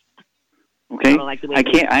like. Okay, I don't like the way I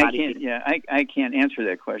can't answer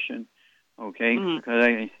that question. Okay, because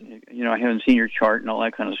I haven't seen your chart and all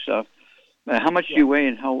that kind of stuff. But how much do you weigh,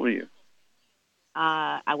 and how old are you?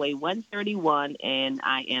 I weigh 131, and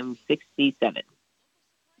I am 67.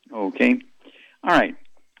 Okay, all right.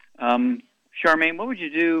 Charmaine, what would you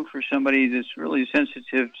do for somebody that's really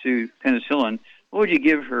sensitive to penicillin? What would you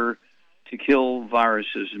give her to kill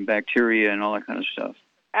viruses and bacteria and all that kind of stuff?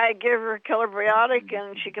 I give her Kilobiotic,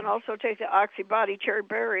 and she can also take the Oxybody Cherry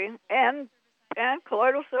Berry and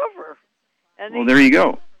colloidal silver. And there you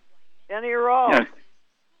go. And you're all.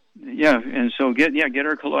 Yeah, and so get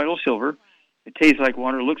her colloidal silver. It tastes like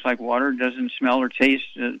water, looks like water, doesn't smell or taste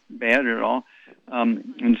bad at all.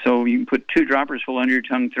 And so you can put 2 droppers full under your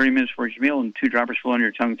tongue 30 minutes before your meal and 2 droppers full under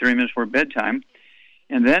your tongue 30 minutes before bedtime.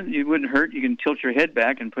 And then it wouldn't hurt. You can tilt your head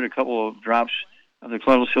back and put a couple of drops of the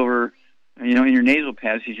colloidal silver, in your nasal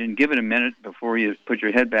passage, and give it a minute before you put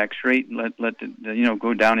your head back straight and let the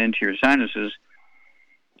go down into your sinuses.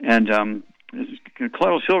 And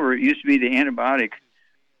colloidal silver used to be the antibiotic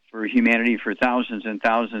for humanity for thousands and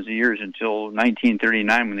thousands of years until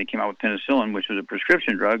 1939 when they came out with penicillin, which was a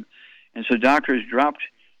prescription drug. And so doctors dropped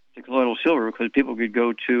the colloidal silver because people could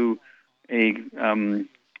go to a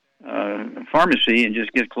pharmacy and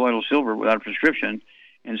just get colloidal silver without a prescription.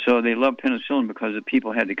 And so they loved penicillin because the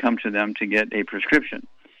people had to come to them to get a prescription.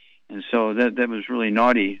 And so that was really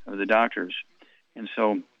naughty of the doctors. And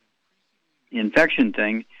so the infection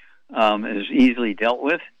thing is easily dealt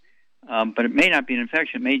with, but it may not be an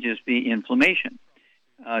infection. It may just be inflammation.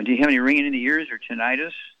 Do you have any ringing in the ears or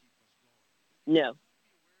tinnitus? No.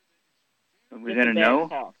 Was that a no?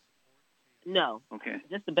 Cough. No. Okay.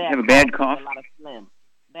 Just a bad You have a bad cough? A lot of phlegm.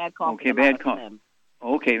 Bad cough. Okay, and a lot bad of cough. phlegm.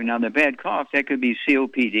 Okay, now the bad cough, that could be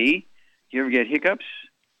COPD. Do you ever get hiccups?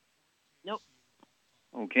 Nope.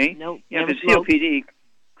 Okay. Nope. Yeah, if Never it's smoked. COPD,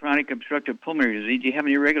 chronic obstructive pulmonary disease, do you have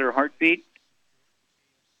any irregular heartbeat?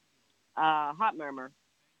 Heart murmur.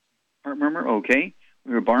 Heart murmur? Okay.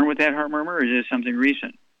 We were born with that heart murmur, or is this something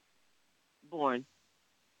recent? Born.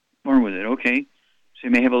 Born with it, okay. So you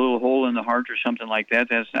may have a little hole in the heart or something like that.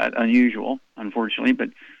 That's not unusual, unfortunately. But,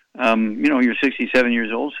 you're 67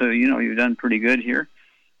 years old, so, you've done pretty good here.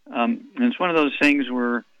 And it's one of those things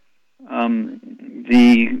where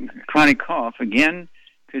the chronic cough, again,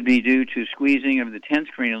 could be due to squeezing of the 10th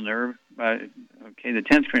cranial nerve by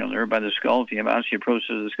the skull, if you have osteoporosis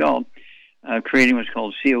of the skull, creating what's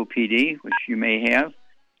called COPD, which you may have,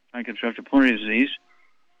 chronic obstructive pulmonary disease.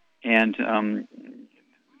 And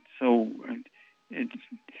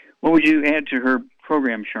what would you add to her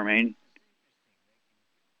program, Charmaine?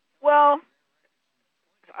 Well,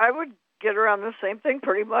 I would get her on the same thing,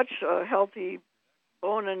 pretty much a healthy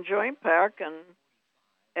bone and joint pack, and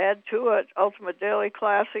add to it Ultimate Daily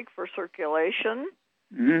Classic for circulation,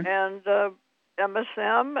 and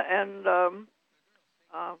MSM, and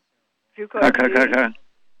Fucoid,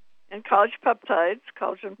 and collagen peptides.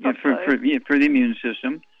 For the immune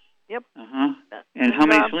system. Yep. And how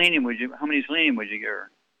many selenium would you give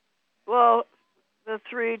her? Well, the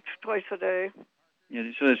 3 twice a day.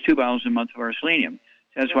 Yeah, so that's 2 bottles a month of our selenium.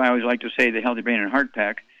 That's why I always like to say the Healthy Brain and Heart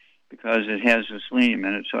Pack, because it has the selenium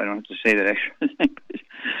in it, so I don't have to say that extra thing.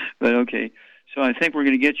 But okay, so I think we're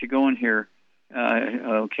going to get you going here.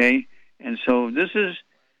 Okay, and so this is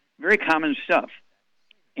very common stuff,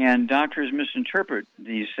 and doctors misinterpret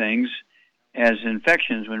these things as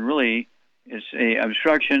infections when really it's a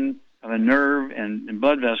obstruction of a nerve and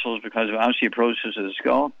blood vessels because of osteoporosis of the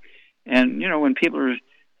skull. And, when people are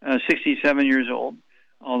 67 years old,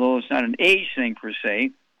 although it's not an age thing per se,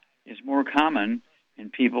 it's more common in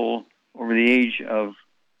people over the age of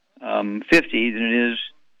 50 than it is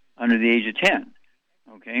under the age of 10.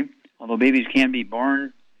 Okay? Although babies can be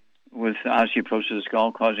born with osteoporosis of the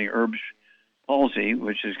skull causing Erb's palsy,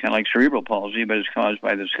 which is kind of like cerebral palsy, but it's caused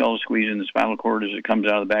by the skull squeezing the spinal cord as it comes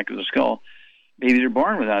out of the back of the skull. Babies are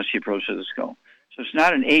born with osteoporosis of the skull. So it's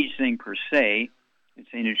not an age thing per se. It's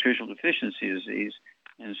a nutritional deficiency disease.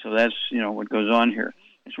 And so that's, what goes on here.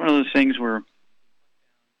 It's one of those things where,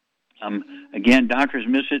 again, doctors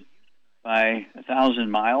miss it by 1,000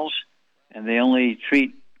 miles, and they only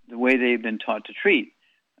treat the way they've been taught to treat.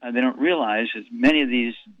 They don't realize that many of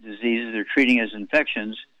these diseases they're treating as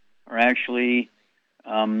infections are actually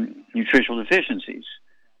nutritional deficiencies.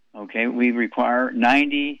 Okay, we require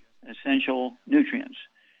 90 essential nutrients.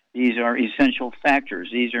 These are essential factors.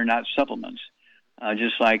 These are not supplements.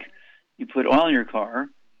 Just like you put oil in your car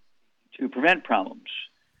to prevent problems.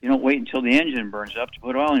 You don't wait until the engine burns up to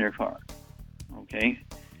put oil in your car. Okay?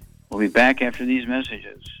 We'll be back after these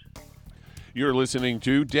messages. You're listening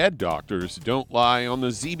to Dead Doctors Don't Lie on the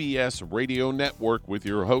ZBS Radio Network with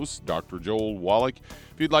your host, Dr. Joel Wallach.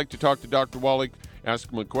 If you'd like to talk to Dr. Wallach,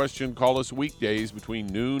 ask him a question, call us weekdays between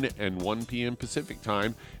noon and 1 p.m. Pacific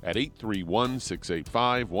Time at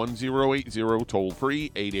 831-685-1080, toll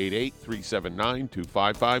free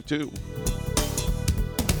 888-379-2552.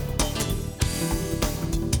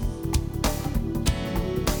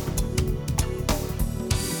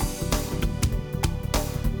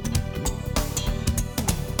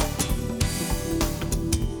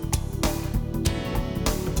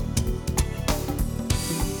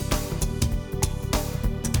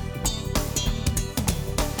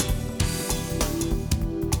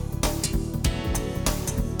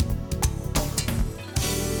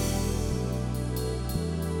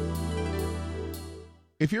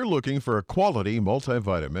 If you're looking for a quality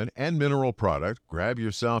multivitamin and mineral product, grab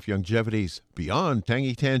yourself Youngevity's Beyond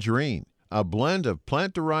Tangy Tangerine, a blend of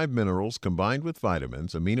plant-derived minerals combined with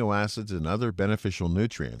vitamins, amino acids, and other beneficial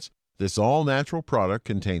nutrients. This all-natural product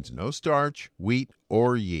contains no starch, wheat,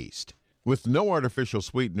 or yeast, with no artificial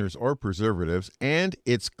sweeteners or preservatives, and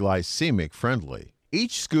it's glycemic friendly.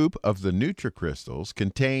 Each scoop of the NutriCrystals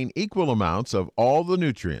contain equal amounts of all the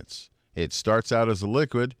nutrients. It starts out as a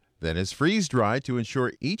liquid, then is freeze-dried to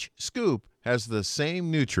ensure each scoop has the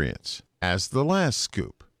same nutrients as the last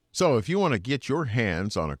scoop. So if you want to get your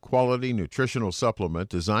hands on a quality nutritional supplement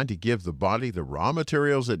designed to give the body the raw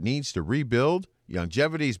materials it needs to rebuild,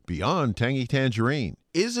 Youngevity's Beyond Tangy Tangerine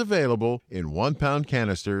is available in 1-pound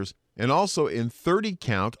canisters and also in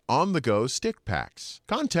 30-count on-the-go stick packs.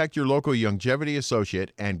 Contact your local Youngevity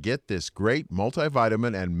associate and get this great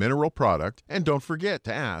multivitamin and mineral product, and don't forget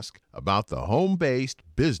to ask about the home-based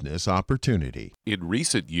business opportunity. In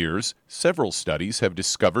recent years, several studies have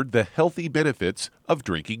discovered the healthy benefits of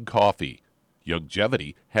drinking coffee.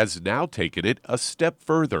 Youngevity has now taken it a step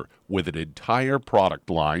further with an entire product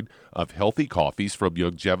line of healthy coffees from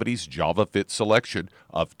Youngevity's JavaFit selection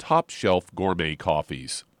of top-shelf gourmet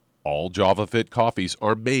coffees. All JavaFit coffees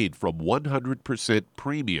are made from 100%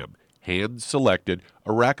 premium, hand-selected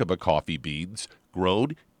Arabica coffee beans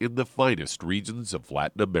grown in the finest regions of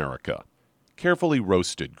Latin America. Carefully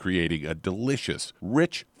roasted, creating a delicious,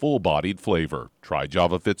 rich, full-bodied flavor. Try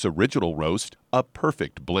JavaFit's original roast, a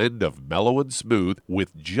perfect blend of mellow and smooth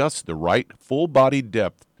with just the right full-bodied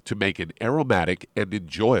depth to make an aromatic and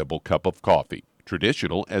enjoyable cup of coffee.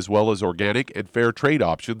 Traditional as well as organic and fair trade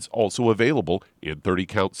options also available in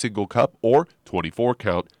 30-count single cup or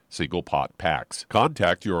 24-count single pot packs.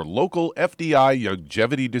 Contact your local FDI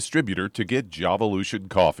Youngevity distributor to get Javalution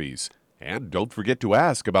coffees. And don't forget to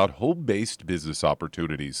ask about home-based business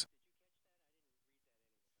opportunities.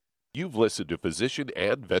 You've listened to physician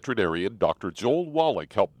and veterinarian Dr. Joel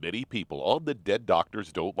Wallach help many people on the Dead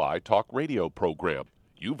Doctors Don't Lie talk radio program.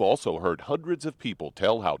 You've also heard hundreds of people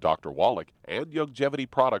tell how Dr. Wallach and Youngevity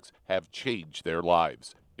products have changed their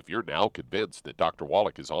lives. If you're now convinced that Dr.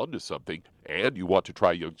 Wallach is onto something and you want to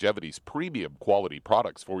try Youngevity's premium quality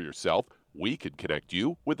products for yourself, we can connect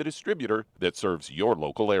you with a distributor that serves your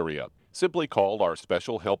local area. Simply call our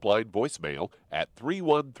special helpline voicemail at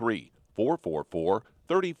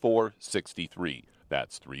 313-444-3463.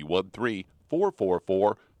 That's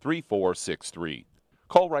 313-444-3463.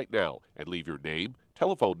 Call right now and leave your name,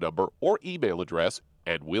 telephone number, or email address,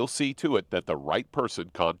 and we'll see to it that the right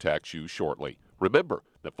person contacts you shortly. Remember,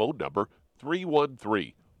 the phone number,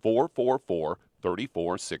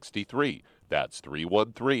 313-444-3463. That's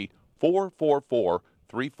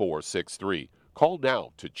 313-444-3463. Call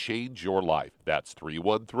now to change your life. That's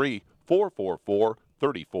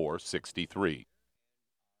 313-444-3463.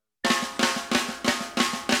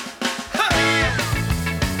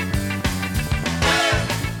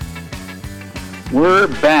 We're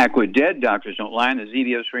back with Dead Doctors Don't Lie on the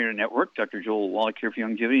ZBS Radio Network. Dr. Joel Wallach here for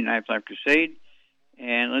Youngevity, Knife Life Crusade.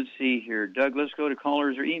 And let's see here. Doug, let's go to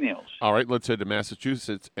callers or emails. All right, let's head to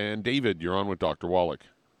Massachusetts. And David, you're on with Dr. Wallach.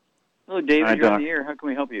 Hello, David. Hi, you're Doc. on the air. How can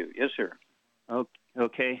we help you? Yes, sir.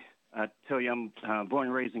 Okay. I tell you, I'm born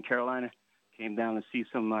and raised in Carolina. Came down to see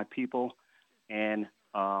some of my people. And,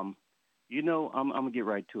 I'm going to get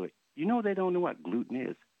right to it. They don't know what gluten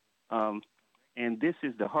is. And this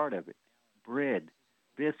is the heart of it. Bread,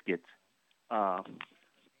 biscuits,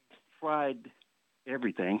 fried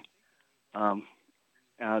everything.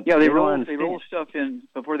 They roll stuff in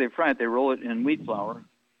before they fry it. They roll it in wheat flour,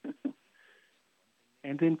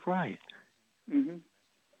 and then fry it. Mm-hmm.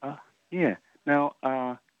 Yeah. Now,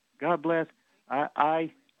 God bless. I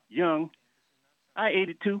ate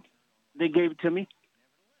it too. They gave it to me.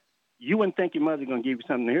 You wouldn't think your mother's going to give you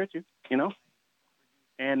something to hurt you,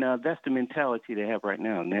 And that's the mentality they have right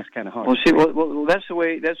now, and that's kind of hard. Well, see, well, that's the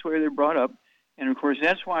way they're brought up, and of course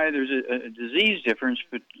that's why there's a disease difference,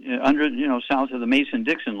 but south of the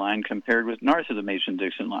Mason-Dixon line compared with north of the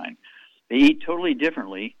Mason-Dixon line, they eat totally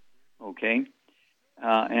differently. Okay,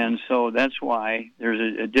 and so that's why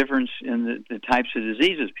there's a difference in the types of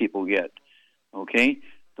diseases people get. Okay,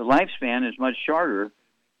 the lifespan is much shorter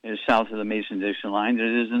as south of the Mason-Dixon line than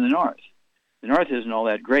it is in the north. The north isn't all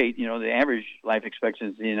that great. The average life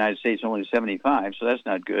expectancy in the United States is only 75, so that's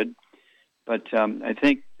not good. But I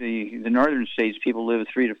think the northern states, people live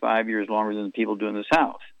 3 to 5 years longer than the people do in the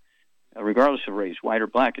south, regardless of race, white or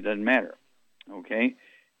black, it doesn't matter. Okay?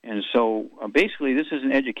 And so basically this is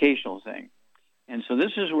an educational thing. And so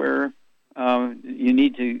this is where you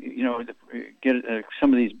need to, get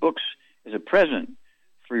some of these books as a present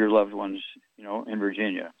for your loved ones, in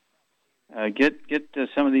Virginia. Get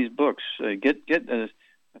some of these books. Get a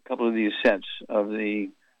couple of these sets of the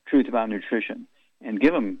Truth About Nutrition, and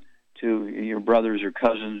give them to your brothers or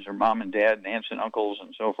cousins or mom and dad and aunts and uncles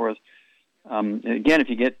and so forth. Again, if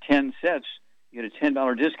you get 10 sets, you get a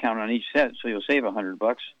 $10 discount on each set, so you'll save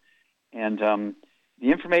 $100. And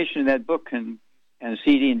the information in that book and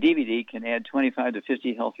CD and DVD can add 25 to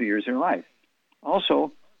 50 healthy years of their life.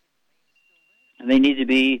 Also, they need to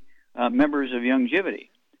be members of Youngevity.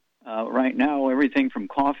 Right now, everything from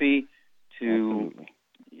coffee to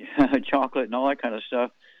chocolate and all that kind of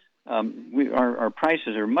stuff, our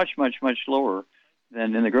prices are much, much, much lower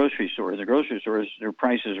than in the grocery stores. The grocery stores, their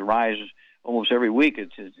prices rise almost every week.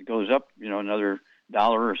 It goes up, another $1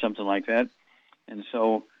 or something like that. And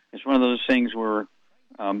so it's one of those things where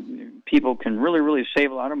people can really, really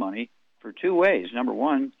save a lot of money for two ways. Number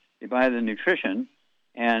one, they buy the nutrition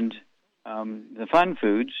and the fun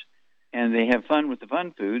foods, and they have fun with the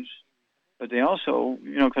fun foods, but they also,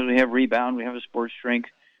 because we have Rebound, we have a sports drink,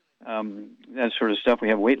 that sort of stuff. We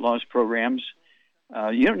have weight loss programs.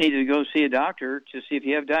 You don't need to go see a doctor to see if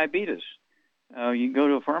you have diabetes. You can go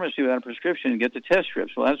to a pharmacy without a prescription and get the test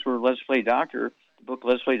strips. Well, that's where Let's Play Doctor, the book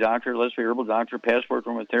Let's Play Doctor, Let's Play Herbal Doctor, Passport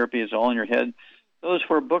Aromatherapy, It's All in Your Head. Those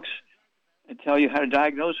 4 books tell you how to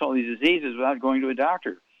diagnose all these diseases without going to a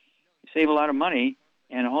doctor. You save a lot of money,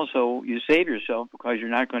 and also you save yourself because you're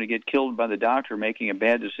not going to get killed by the doctor making a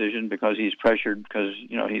bad decision because he's pressured because,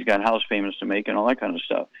 he's got house payments to make and all that kind of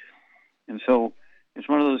stuff. And so it's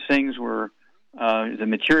one of those things where the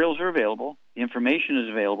materials are available, the information is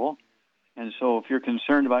available, and so if you're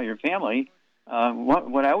concerned about your family,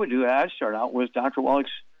 what I would do, I'd start out with Dr.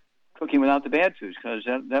 Wallach's Cooking Without the Bad Foods, because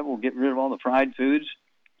that will get rid of all the fried foods,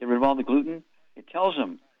 get rid of all the gluten. It tells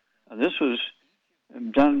them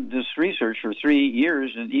this research for 3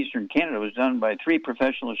 years in Eastern Canada was done by 3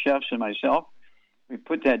 professional chefs and myself. We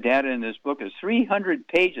put that data in this book. It's 300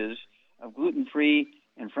 pages of gluten-free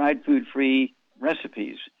and fried food-free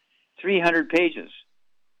recipes. 300 pages.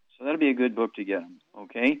 So that'll be a good book to get them,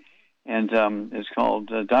 okay? And it's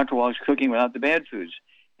called Dr. Wallach's Cooking Without the Bad Foods.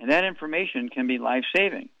 And that information can be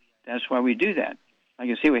life-saving. That's why we do that. Like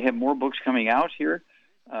I say, we have more books coming out here.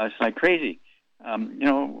 It's like crazy. I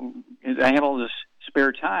have all this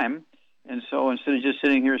spare time, and so instead of just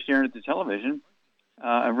sitting here staring at the television,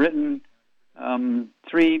 I've written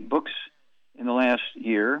 3 books in the last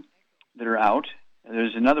year that are out.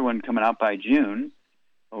 There's another one coming out by June,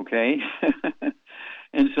 okay?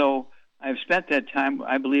 And so I've spent that time,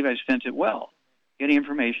 I believe I spent it well, getting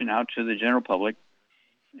information out to the general public,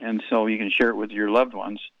 and so you can share it with your loved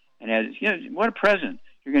ones. And add, what a present.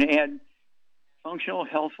 You're going to add functional,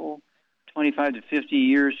 healthful, 25 to 50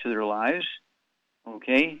 years to their lives,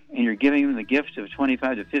 okay? And you're giving them the gift of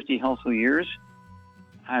 25 to 50 healthful years.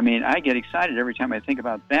 I mean, I get excited every time I think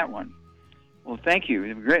about that one. Well, thank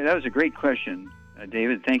you. Great. That was a great question,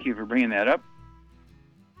 David. Thank you for bringing that up.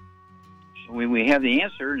 So we have the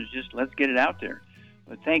answer. It's just let's get it out there.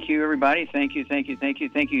 But thank you, everybody. Thank you,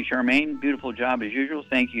 Charmaine. Beautiful job as usual.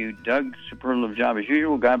 Thank you, Doug. Superlative job as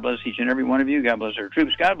usual. God bless each and every one of you. God bless our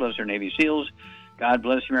troops. God bless our Navy SEALs. God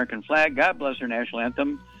bless the American flag. God bless our national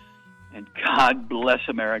anthem. And God bless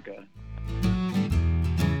America.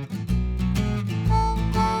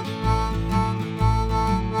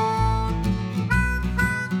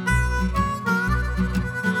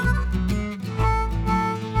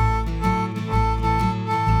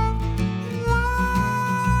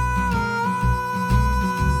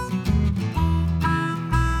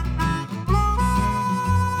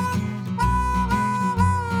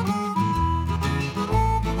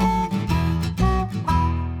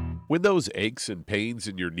 When those aches and pains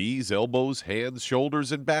in your knees, elbows, hands,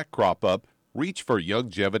 shoulders, and back crop up, reach for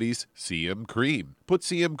Youngevity's CM Cream. Put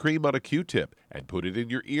CM Cream on a Q-tip and put it in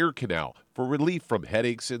your ear canal for relief from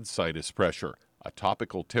headaches and sinus pressure. A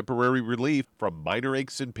topical temporary relief from minor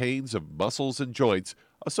aches and pains of muscles and joints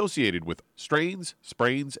associated with strains,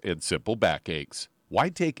 sprains, and simple backaches. Why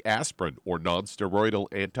take aspirin or non-steroidal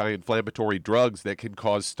anti-inflammatory drugs that can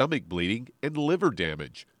cause stomach bleeding and liver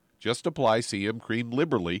damage? Just apply CM Cream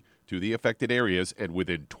liberally to the affected areas, and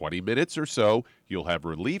within 20 minutes or so, you'll have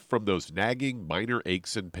relief from those nagging minor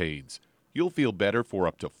aches and pains. You'll feel better for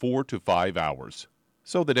up to 4 to 5 hours.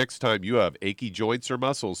 So the next time you have achy joints or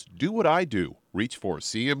muscles, do what I do. Reach for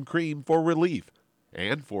CM Cream for relief.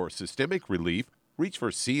 And for systemic relief, reach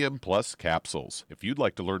for CM Plus capsules. If you'd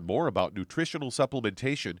like to learn more about nutritional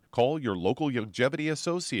supplementation, call your local Youngevity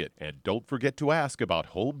associate, and don't forget to ask about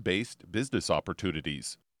home-based business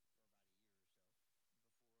opportunities.